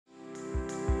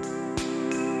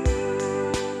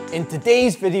In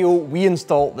today's video, we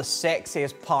install the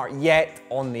sexiest part yet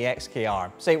on the XKR.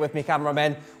 Say it with me,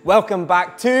 cameramen. Welcome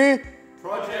back to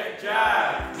Project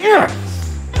Jaaaag! Yes!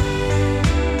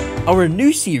 Our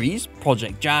new series,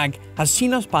 Project Jaaaag, has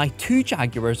seen us buy two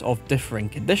Jaguars of differing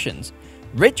conditions.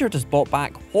 Richard has bought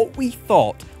back what we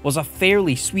thought was a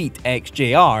fairly sweet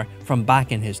XJR from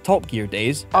back in his Top Gear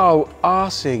days. Oh,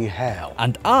 arsing hell.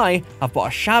 And I have bought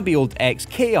a shabby old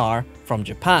XKR from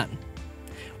Japan.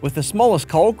 With the smallest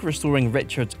cog restoring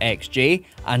Richard's XJ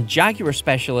and Jaguar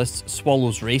specialists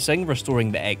Swallows Racing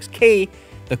restoring the XK,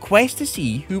 the quest to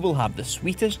see who will have the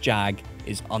sweetest Jag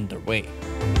is underway.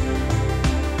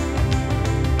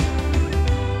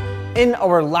 In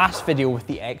our last video with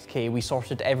the XK, we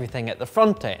sorted everything at the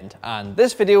front end, and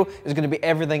this video is going to be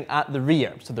everything at the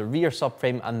rear, so the rear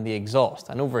subframe and the exhaust.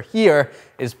 And over here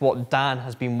is what Dan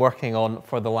has been working on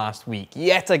for the last week.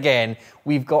 Yet again,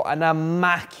 we've got an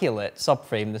immaculate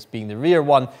subframe, this being the rear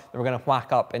one, that we're going to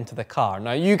whack up into the car.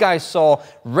 Now, you guys saw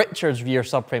Richard's rear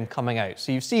subframe coming out,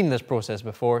 so you've seen this process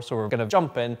before, so we're going to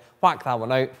jump in, whack that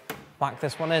one out, whack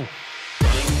this one in.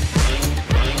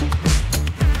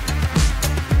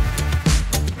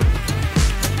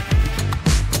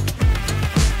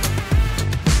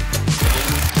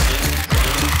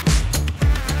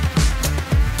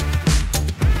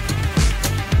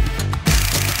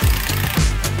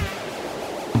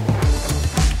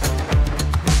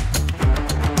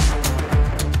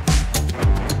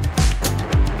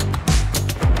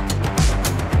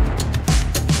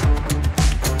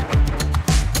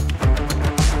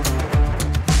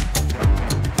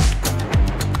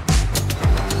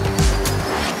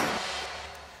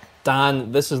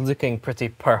 Dan, this is looking pretty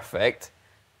perfect.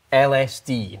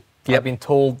 LSD. Yep. I've been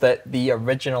told that the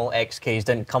original XKs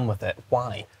didn't come with it.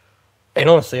 Why? And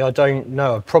honestly, I don't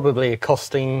know. Probably a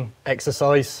costing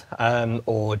exercise,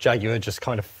 or Jaguar just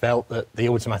kind of felt that the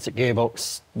automatic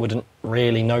gearbox wouldn't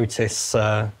really notice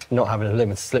not having a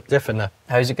limited slip diff in there.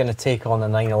 How's it going to take on a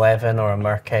 911 or a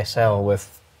Merc SL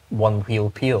with one wheel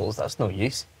peels? That's no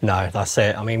use. No, that's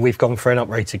it. I mean, we've gone for an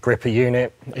uprated gripper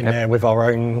unit in there with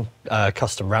our own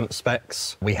custom ramp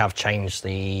specs. We have changed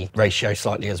the ratio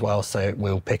slightly as well, so it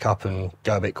will pick up and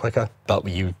go a bit quicker, but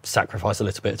you sacrifice a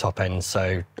little bit of top end.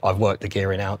 So I've worked the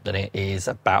gearing out that it is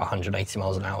about 180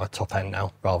 miles an hour top end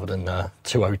now, rather than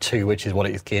 202, which is what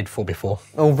it is geared for before.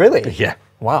 Oh, really? Yeah.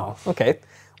 Wow, okay.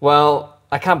 Well,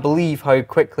 I can't believe how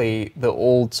quickly the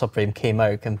old subframe came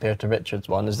out compared to Richard's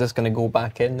one. Is this going to go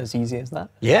back in as easy as that?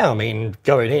 Yeah, I mean,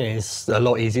 going in is a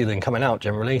lot easier than coming out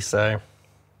generally, so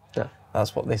yeah.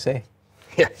 That's what they say.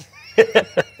 Yeah.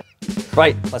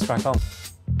 Right, let's crack on.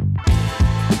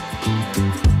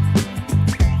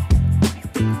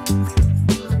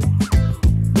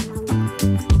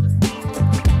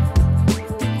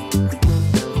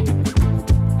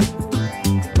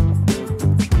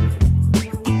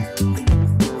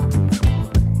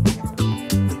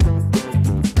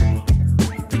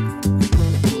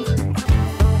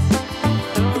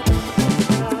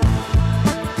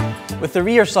 With the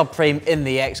rear subframe in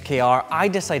the XKR, I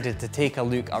decided to take a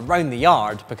look around the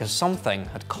yard because something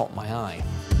had caught my eye.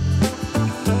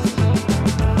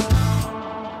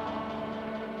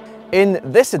 In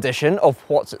this edition of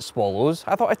What's It Swallows,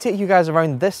 I thought I'd take you guys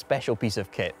around this special piece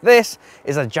of kit. This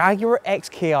is a Jaguar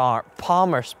XKR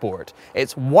Palmer Sport.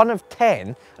 It's 1 of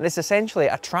 10, and it's essentially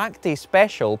a track day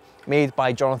special made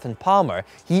by Jonathan Palmer.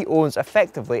 He owns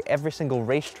effectively every single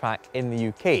racetrack in the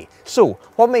UK. So,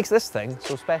 what makes this thing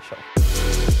so special?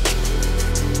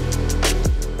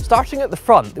 Starting at the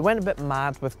front, they went a bit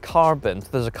mad with carbon. So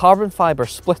there's a carbon fibre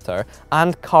splitter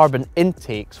and carbon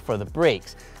intakes for the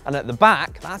brakes. And at the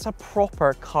back, that's a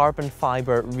proper carbon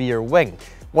fibre rear wing.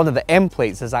 One of the M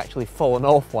plates has actually fallen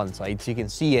off one side, so you can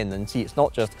see in and see it's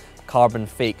not just carbon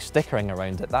fake stickering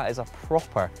around it. That is a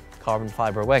proper carbon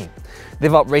fibre wing.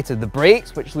 They've uprated the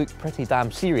brakes, which look pretty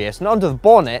damn serious. And under the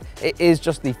bonnet, it is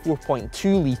just the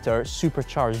 4.2 litre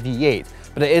supercharged V8,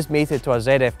 but it is mated to a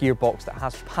ZF gearbox that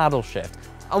has paddle shift.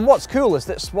 And what's cool is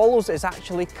that Swallows is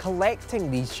actually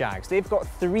collecting these Jags. They've got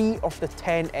 3 of the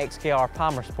 10 XKR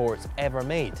Palmer Sports ever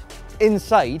made.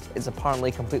 Inside, it's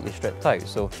apparently completely stripped out,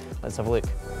 so let's have a look.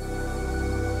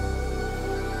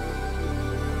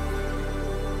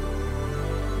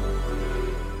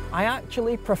 I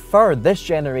actually prefer this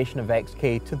generation of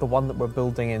XK to the one that we're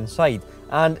building inside.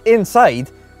 And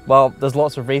inside, well, there's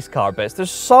lots of race car bits. There's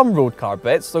some road car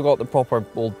bits, still got the proper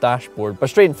old dashboard, but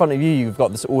straight in front of you, you've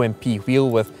got this OMP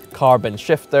wheel with carbon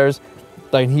shifters.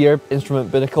 Down here,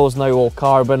 instrument binnacles now all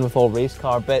carbon with all race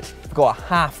car bits. We've got a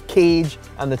half cage,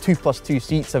 and the 2+2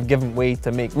 seats have given way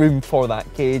to make room for that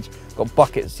cage. Got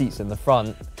bucket seats in the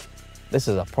front. This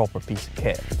is a proper piece of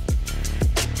kit.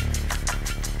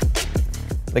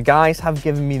 The guys have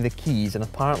given me the keys, and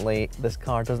apparently this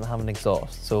car doesn't have an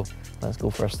exhaust, so let's go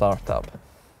for a startup.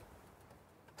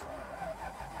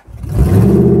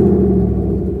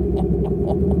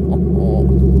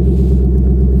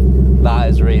 That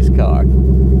is race car.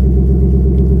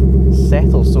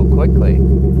 Settles so quickly.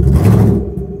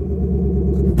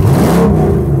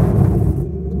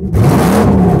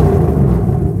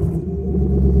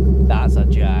 That's a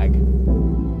Jag.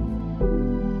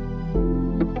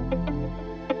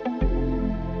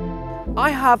 I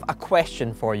have a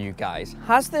question for you guys.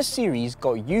 Has this series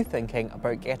got you thinking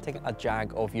about getting a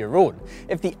Jag of your own?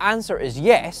 If the answer is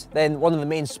yes, then one of the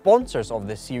main sponsors of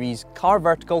this series, Car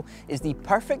Vertical, is the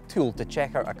perfect tool to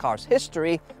check out a car's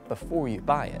history before you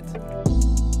buy it.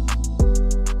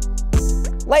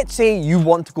 Let's say you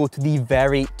want to go to the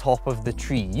very top of the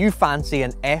tree. You fancy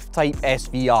an F-Type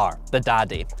SVR, the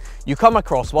daddy. You come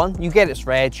across one, you get its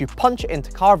reg, you punch it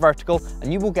into Car Vertical,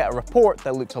 and you will get a report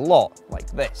that looks a lot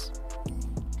like this.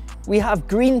 We have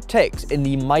green ticks in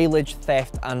the mileage,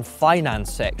 theft and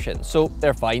finance section, so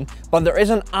they're fine, but there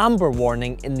is an amber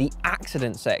warning in the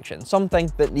accident section,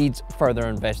 something that needs further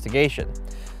investigation.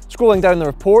 Scrolling down the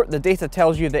report, the data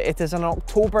tells you that it is an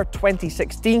October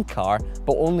 2016 car,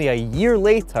 but only a year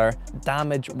later,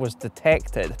 damage was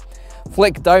detected.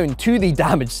 Flick down to the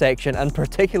damage section and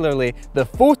particularly the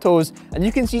photos, and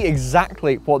you can see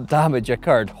exactly what damage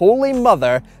occurred. Holy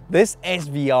mother, this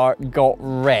SVR got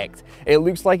wrecked. It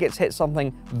looks like it's hit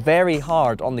something very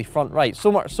hard on the front right,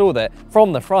 so much so that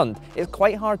from the front, it's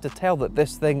quite hard to tell that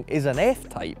this thing is an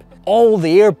F-Type. All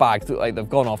the airbags look like they've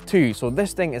gone off too, so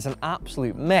this thing is an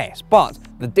absolute mess. But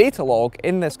the data log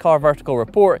in this Car Vertical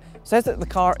report says that the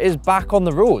car is back on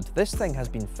the road. This thing has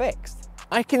been fixed.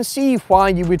 I can see why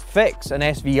you would fix an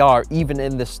SVR even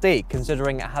in this state,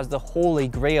 considering it has the holy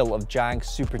grail of Jaag's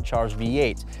supercharged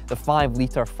V8, the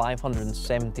 5-litre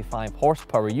 575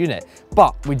 horsepower unit.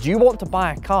 But would you want to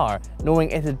buy a car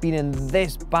knowing it had been in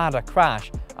this bad a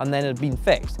crash and then had been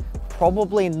fixed?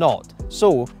 Probably not.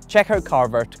 So check out Car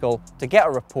Vertical to get a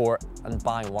report and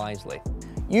buy wisely.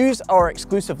 Use our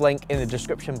exclusive link in the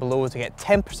description below to get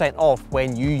 10% off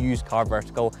when you use Car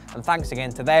Vertical, and thanks again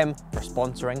to them for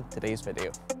sponsoring today's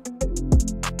video.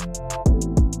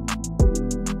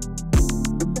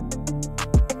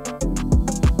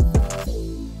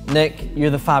 Nick, you're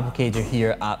the fabricator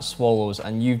here at Swallows,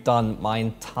 and you've done my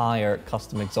entire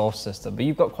custom exhaust system, but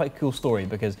you've got quite a cool story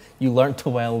because you learned to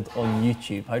weld on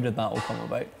YouTube. How did that all come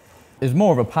about? It's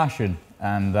more of a passion,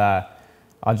 and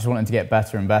I just wanted to get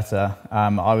better and better.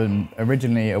 I was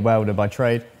originally a welder by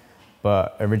trade,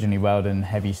 but originally welding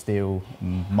heavy steel,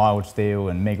 mild steel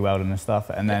and MIG welding and stuff.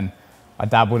 And then I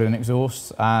dabbled in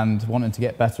exhausts and wanted to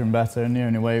get better and better. And the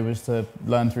only way was to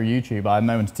learn through YouTube. I had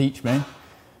no one to teach me.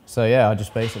 So yeah, I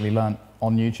just basically learned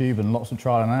on YouTube and lots of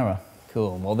trial and error.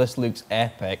 Cool, well this looks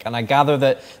epic, and I gather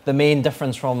that the main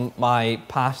difference from my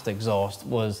past exhaust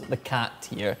was the cat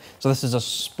here. So this is a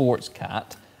sports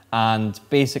cat, and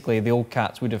basically the old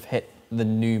cats would have hit the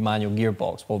new manual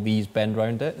gearbox while these bend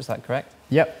round it, is that correct?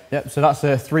 Yep, so that's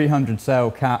a 300 cell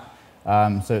cat,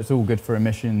 so it's all good for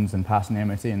emissions and passing the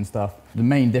MOT and stuff. The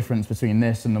main difference between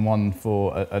this and the one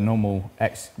for a normal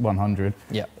X100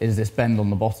 is this bend on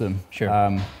the bottom.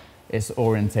 Sure. It's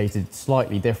orientated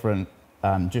slightly different,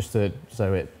 just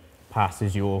so it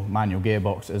passes your manual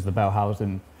gearbox, as the bell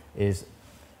housing is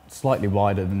slightly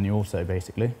wider than the auto,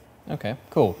 basically. Okay,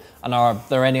 cool. And are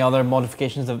there any other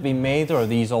modifications that have been made, or are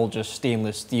these all just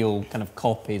stainless steel kind of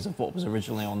copies of what was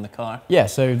originally on the car? Yeah,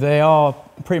 so they are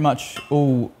pretty much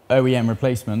all OEM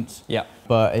replacements. Yeah.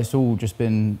 But it's all just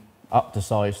been up to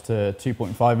size to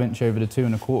 2.5 inch over the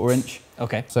 2.25 inch.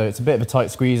 Okay. So it's a bit of a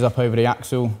tight squeeze up over the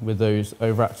axle with those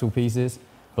over axle pieces,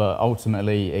 but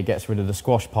ultimately it gets rid of the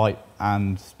squash pipe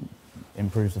and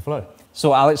improves the flow.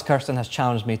 So Alex Kirsten has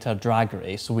challenged me to a drag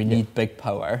race, so we need big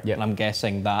power, and I'm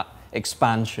guessing that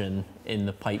expansion in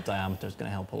the pipe diameter is going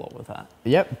to help a lot with that.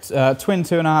 Yep, twin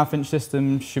 2.5 inch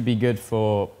system should be good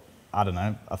for, I don't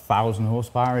know, 1,000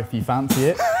 horsepower if you fancy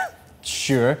it.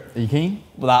 Sure. Are you keen?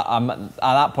 Well, at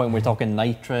that point we're talking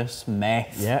nitrous,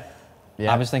 meth. Yeah.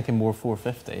 I was thinking more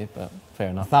 450, but fair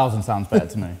enough. 1,000 sounds better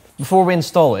to me. Before we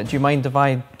install it, do you mind if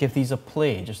I give these a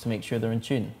play just to make sure they're in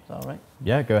tune? Is that all right?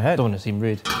 Yeah, go ahead. Don't want to seem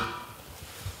rude.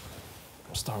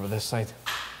 I'll start with this side.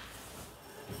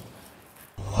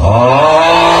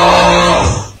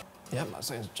 Yep, that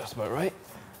sounds just about right.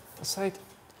 This side.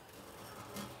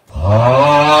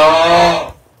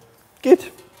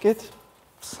 Good, good.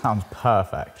 Sounds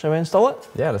perfect. Shall we install it?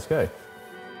 Yeah, let's go.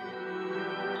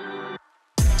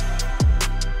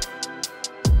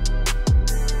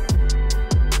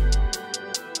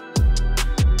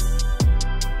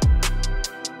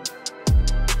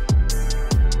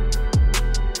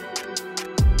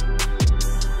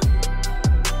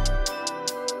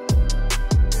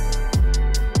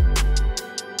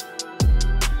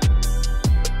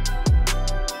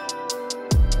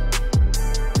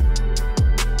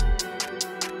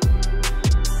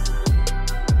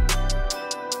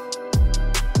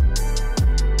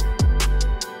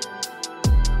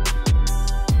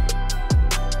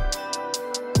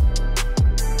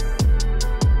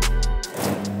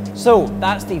 So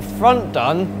that's the front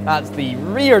done, that's the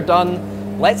rear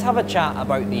done. Let's have a chat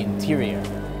about the interior.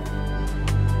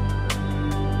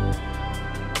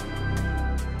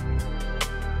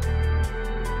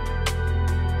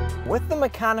 With the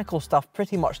mechanical stuff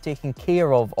pretty much taken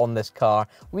care of on this car,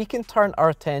 we can turn our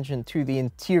attention to the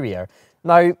interior.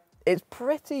 Now, it's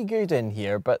pretty good in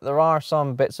here, but there are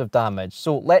some bits of damage.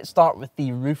 So let's start with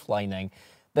the roof lining.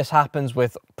 This happens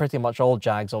with pretty much all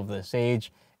Jags of this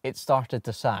age. It started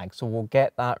to sag, so we'll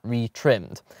get that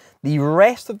retrimmed. The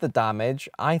rest of the damage,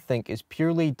 I think, is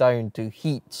purely down to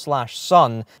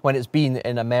heat/sun when it's been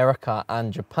in America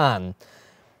and Japan.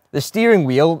 The steering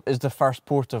wheel is the first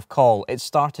port of call. It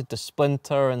started to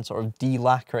splinter and sort of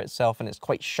de-lacquer itself, and it's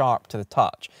quite sharp to the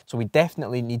touch. So we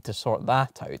definitely need to sort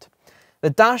that out. The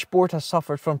dashboard has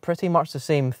suffered from pretty much the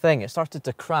same thing. It started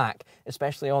to crack,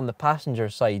 especially on the passenger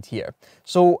side here.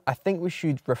 So I think we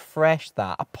should refresh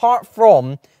that, apart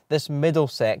from this middle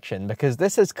section, because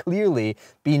this has clearly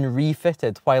been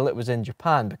refitted while it was in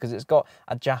Japan, because it's got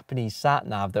a Japanese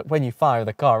sat-nav that when you fire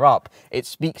the car up, it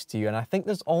speaks to you. And I think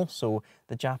there's also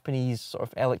the Japanese sort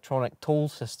of electronic toll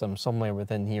system somewhere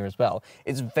within here as well.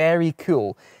 It's very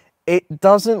cool. It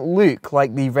doesn't look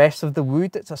like the rest of the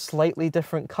wood. It's a slightly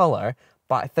different colour,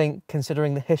 but I think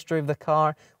considering the history of the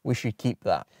car, we should keep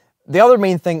that. The other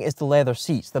main thing is the leather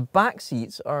seats. The back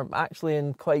seats are actually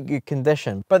in quite good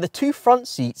condition, but the two front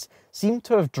seats seem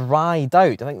to have dried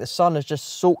out. I think the sun has just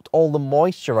soaked all the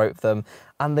moisture out of them,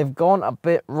 and they've gone a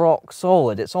bit rock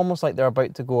solid. It's almost like they're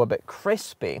about to go a bit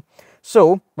crispy.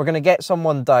 So we're going to get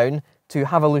someone down to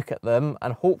have a look at them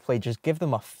and hopefully just give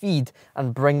them a feed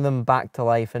and bring them back to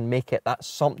life and make it that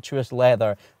sumptuous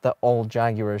leather that all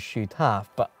Jaguars should have.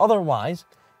 But otherwise,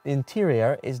 the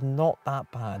interior is not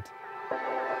that bad.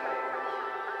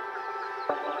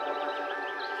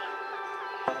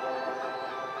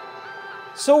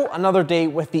 So another day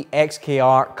with the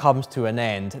XKR comes to an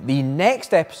end. The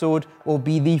next episode will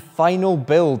be the final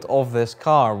build of this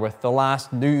car with the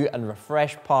last new and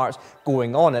refreshed parts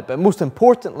going on it. But most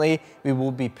importantly, we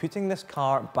will be putting this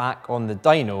car back on the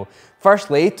dyno.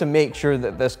 Firstly, to make sure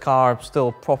that this car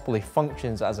still properly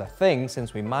functions as a thing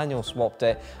since we manual swapped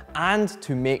it, and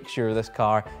to make sure this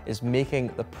car is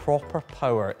making the proper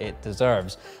power it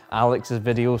deserves. Alex's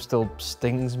video still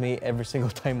stings me every single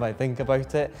time I think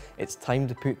about it. It's time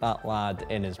to put that lad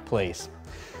in his place.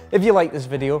 If you like this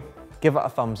video, give it a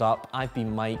thumbs up. I've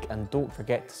been Mike, and don't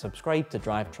forget to subscribe to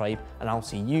DRIVETRIBE, and I'll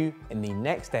see you in the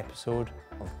next episode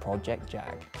of Project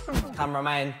Jag.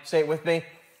 Cameraman, say it with me.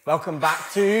 Welcome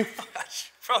back to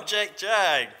Project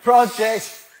Jag.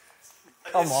 Project.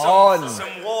 Come on.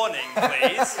 Some warning,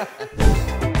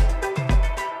 please.